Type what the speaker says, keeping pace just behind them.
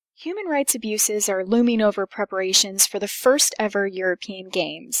Human rights abuses are looming over preparations for the first ever European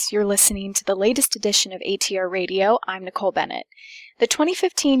Games. You're listening to the latest edition of ATR Radio. I'm Nicole Bennett. The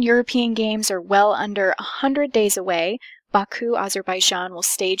 2015 European Games are well under 100 days away. Baku, Azerbaijan will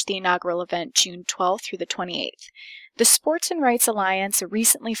stage the inaugural event June 12th through the 28th. The Sports and Rights Alliance, a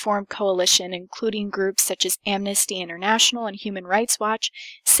recently formed coalition including groups such as Amnesty International and Human Rights Watch,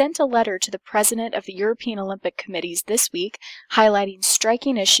 sent a letter to the president of the European Olympic Committees this week highlighting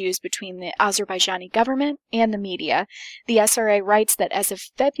striking issues between the Azerbaijani government and the media. The SRA writes that as of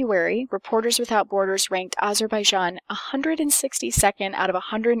February, Reporters Without Borders ranked Azerbaijan 162nd out of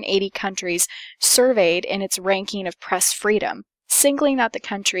 180 countries surveyed in its ranking of press freedom, singling out the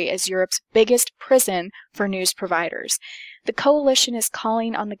country as Europe's biggest prison for news providers. The coalition is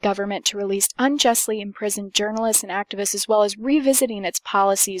calling on the government to release unjustly imprisoned journalists and activists, as well as revisiting its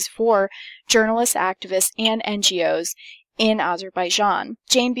policies for journalists, activists, and NGOs in Azerbaijan.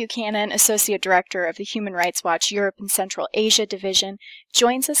 Jane Buchanan, Associate Director of the Human Rights Watch Europe and Central Asia Division,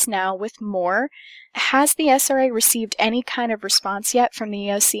 joins us now with more. Has the SRA received any kind of response yet from the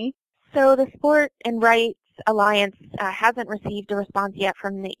EOC? So the Sport and Rights Alliance hasn't received a response yet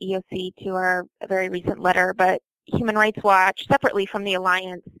from the EOC to our very recent letter, but Human Rights Watch, separately from the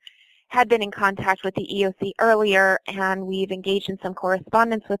Alliance, had been in contact with the EOC earlier, and we've engaged in some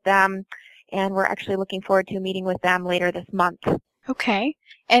correspondence with them, and we're actually looking forward to a meeting with them later this month. Okay.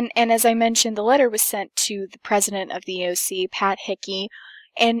 And as I mentioned, the letter was sent to the president of the EOC, Pat Hickey,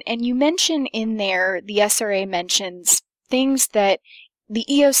 and you mention in there, the SRA mentions things that the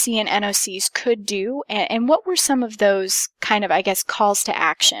EOC and NOCs could do, and what were some of those kind of, calls to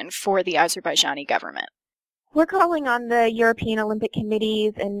action for the Azerbaijani government? We're calling on the European Olympic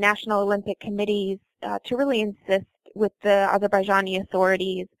Committees and National Olympic Committees to really insist with the Azerbaijani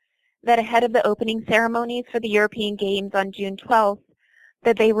authorities that ahead of the opening ceremonies for the European Games on June 12th,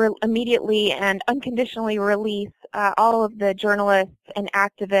 that they immediately and unconditionally release all of the journalists and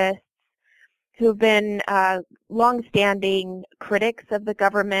activists who have been long-standing critics of the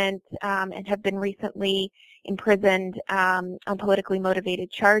government and have been recently imprisoned on politically motivated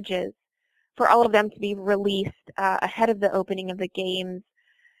charges, for all of them to be released ahead of the opening of the Games.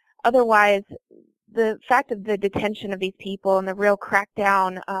 Otherwise, the fact of the detention of these people and the real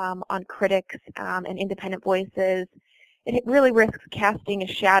crackdown on critics and independent voices, it really risks casting a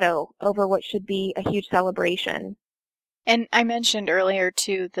shadow over what should be a huge celebration. And I mentioned earlier,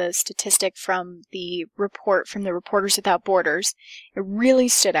 too, the statistic from the report from the Reporters Without Borders. It really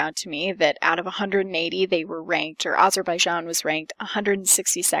stood out to me that out of 180, they were ranked, or Azerbaijan was ranked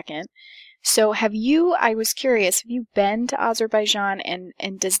 162nd. So I was curious, have you been to Azerbaijan,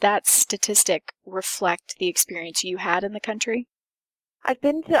 and does that statistic reflect the experience you had in the country? I've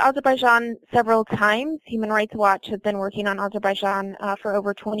been to Azerbaijan several times. Human Rights Watch has been working on Azerbaijan for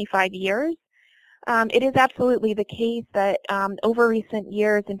over 25 years. It is absolutely the case that over recent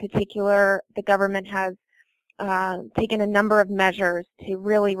years in particular, the government has taken a number of measures to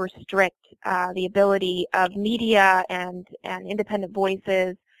really restrict the ability of media and independent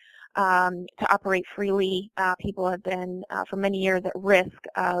voices to operate freely. People have been for many years at risk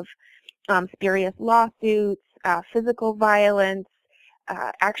of spurious lawsuits, physical violence,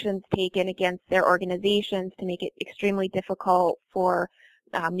 actions taken against their organizations to make it extremely difficult for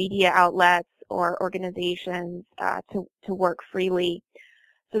media outlets or organizations to work freely.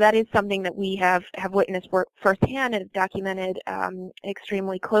 So that is something that we have witnessed firsthand and documented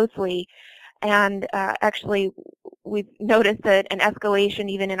extremely closely. And actually, we've noticed an escalation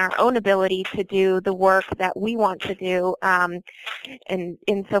even in our own ability to do the work that we want to do. And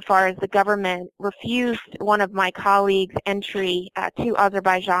insofar as the government refused one of my colleagues' entry to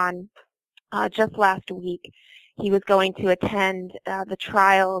Azerbaijan just last week. He was going to attend the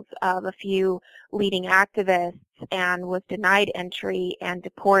trials of a few leading activists and was denied entry and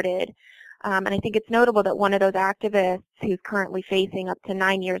deported. And I think it's notable that one of those activists, who's currently facing up to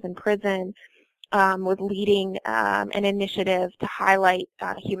 9 years in prison, was leading an initiative to highlight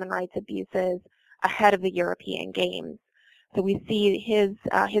human rights abuses ahead of the European Games. So we see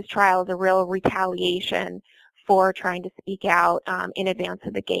his trial as a real retaliation for trying to speak out in advance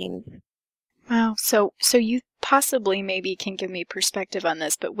of the Games. Wow. So you possibly maybe can give me perspective on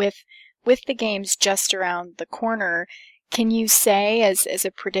this, but with the Games just around the corner, can you say, as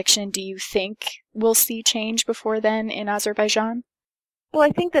a prediction, do you think we'll see change before then in Azerbaijan? Well, I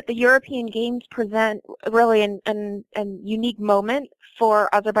think that the European Games present really an unique moment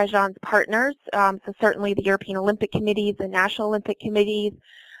for Azerbaijan's partners. So certainly the European Olympic Committees, the National Olympic Committees,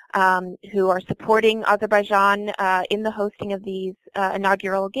 who are supporting Azerbaijan in the hosting of these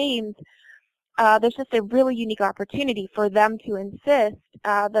inaugural Games, there's just a really unique opportunity for them to insist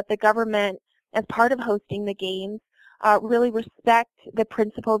that the government, as part of hosting the Games, really respect the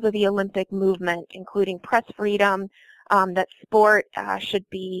principles of the Olympic movement, including press freedom, that sport should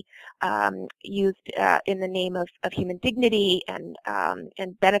be used in the name of human dignity and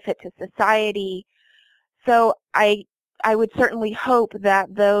benefit to society. So I would certainly hope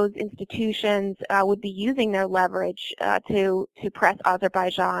that those institutions would be using their leverage to press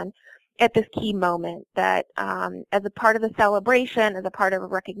Azerbaijan at this key moment, that as a part of the celebration, as a part of a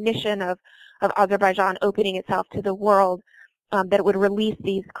recognition of Azerbaijan opening itself to the world, that it would release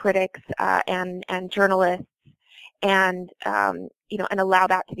these critics and journalists and and allow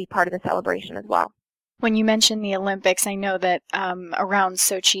that to be part of the celebration as well. When you mentioned the Olympics, I know that around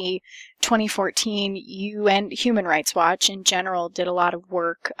Sochi 2014, you and Human Rights Watch in general did a lot of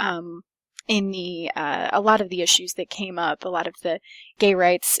work in a lot of the issues that came up, a lot of the gay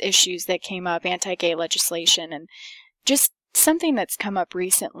rights issues that came up, anti-gay legislation, and just something that's come up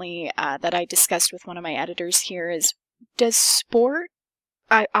recently that I discussed with one of my editors here is, does sport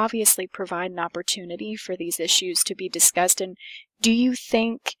obviously provide an opportunity for these issues to be discussed, and do you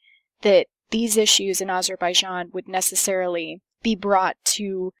think that these issues in Azerbaijan would necessarily be brought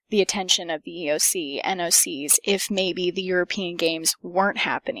to the attention of the EOC, NOCs, if maybe the European Games weren't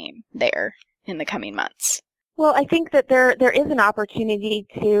happening there in the coming months? Well, I think that there is an opportunity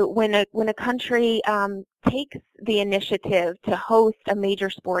to, when a country takes the initiative to host a major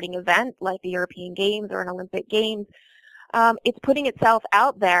sporting event like the European Games or an Olympic Games, it's putting itself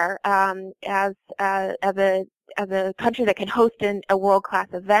out there as a country that can host a world-class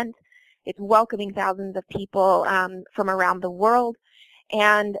event. It's welcoming thousands of people from around the world,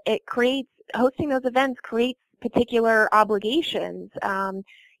 and hosting those events creates particular obligations,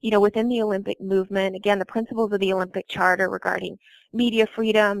 within the Olympic movement. Again, the principles of the Olympic Charter regarding media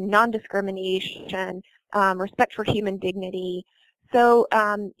freedom, non-discrimination, respect for human dignity. So,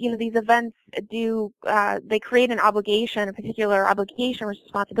 these events they create an obligation, a particular obligation,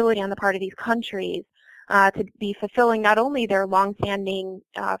 responsibility on the part of these countries to be fulfilling not only their longstanding,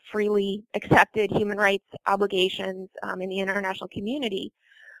 freely accepted human rights obligations in the international community,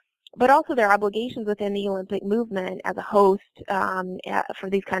 but also their obligations within the Olympic movement as a host for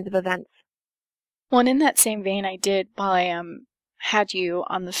these kinds of events. Well, and in that same vein, while I had you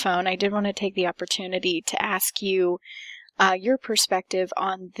on the phone, I did want to take the opportunity to ask you your perspective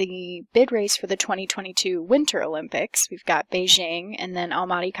on the bid race for the 2022 Winter Olympics. We've got Beijing and then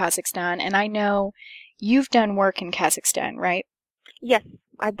Almaty, Kazakhstan, and I know you've done work in Kazakhstan, right? Yes,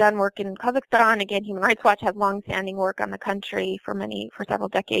 I've done work in Kazakhstan. Again, Human Rights Watch has long-standing work on the country for several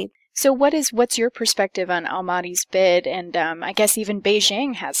decades. So what's your perspective on Almaty's bid? And I guess even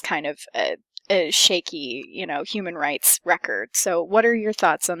Beijing has kind of a shaky, human rights record. So what are your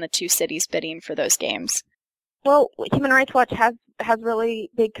thoughts on the two cities bidding for those games? Well, Human Rights Watch has really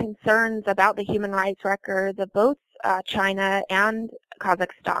big concerns about the human rights records of both China and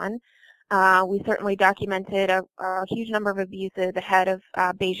Kazakhstan. We certainly documented a huge number of abuses ahead of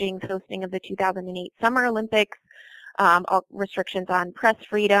Beijing's hosting of the 2008 Summer Olympics, restrictions on press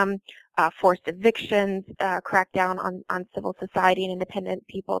freedom, forced evictions, crackdown on civil society and independent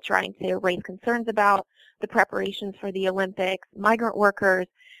people trying to raise concerns about the preparations for the Olympics, migrant workers.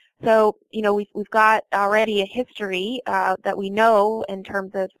 So, we've got already a history that we know in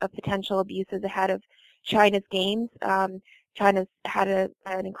terms of potential abuses ahead of China's games. China's had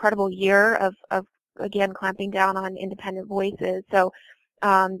an incredible year of again, clamping down on independent voices. So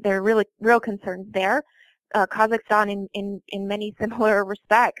there are really real concerns there. Kazakhstan, in many similar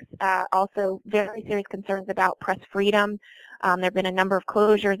respects, also very serious concerns about press freedom. There have been a number of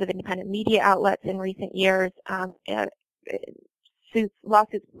closures of independent media outlets in recent years,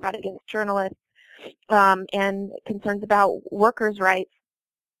 lawsuits brought against journalists, and concerns about workers' rights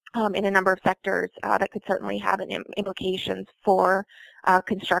in a number of sectors that could certainly have implications for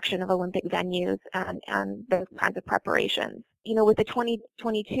construction of Olympic venues and those kinds of preparations. With the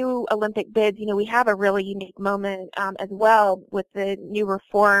 2022 Olympic bids, we have a really unique moment as well with the new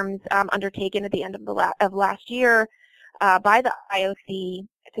reforms undertaken at the end of last year by the IOC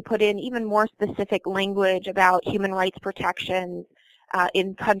to put in even more specific language about human rights protections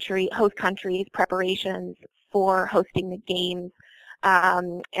in host countries' preparations for hosting the games.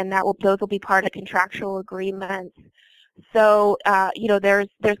 And those will be part of contractual agreements. So, there's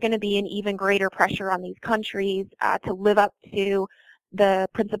going to be an even greater pressure on these countries to live up to the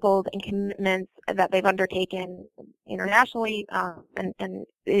principles and commitments that they've undertaken internationally and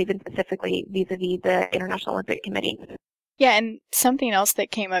even specifically vis-a-vis the International Olympic Committee. Yeah, and something else that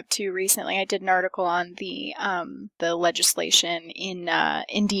came up too recently, I did an article on the legislation in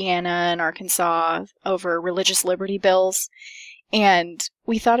Indiana and Arkansas over religious liberty bills, and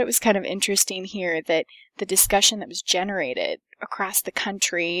we thought it was kind of interesting here that the discussion that was generated across the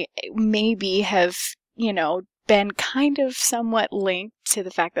country maybe have, been kind of somewhat linked to the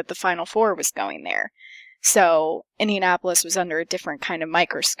fact that the Final Four was going there. So Indianapolis was under a different kind of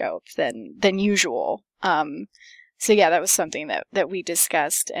microscope than usual. So yeah, that was something that we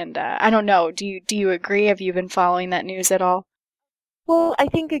discussed, and I don't know. Do you agree? Have you been following that news at all? Well, I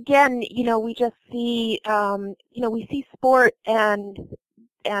think again, we just see, we see sport and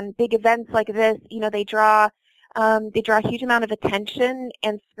big events like this. They draw a huge amount of attention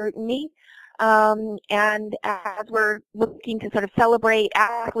and scrutiny. And as we're looking to sort of celebrate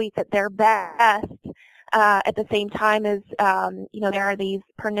athletes at their best, at the same time as, there are these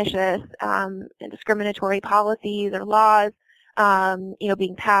pernicious and discriminatory policies or laws,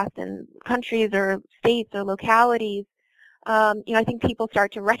 being passed in countries or states or localities. I think people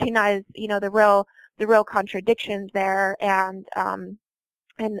start to recognize, the real contradictions there and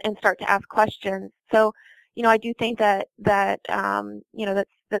start to ask questions. So, I do think that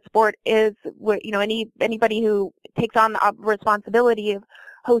sport is, anybody who takes on the responsibility of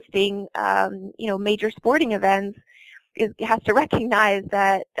hosting, major sporting events has to recognize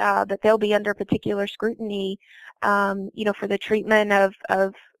that they'll be under particular scrutiny, for the treatment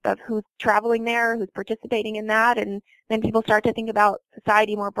of who's traveling there, who's participating in that, and then people start to think about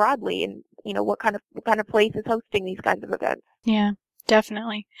society more broadly and, what kind of place is hosting these kinds of events. Yeah.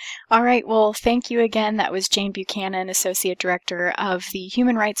 Definitely. All right. Well, thank you again. That was Jane Buchanan, Associate Director of the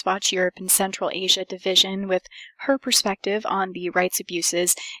Human Rights Watch Europe and Central Asia Division, with her perspective on the rights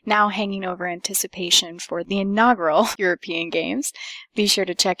abuses now hanging over anticipation for the inaugural European Games. Be sure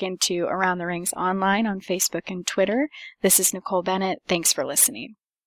to check into Around the Rings online on Facebook and Twitter. This is Nicole Bennett. Thanks for listening.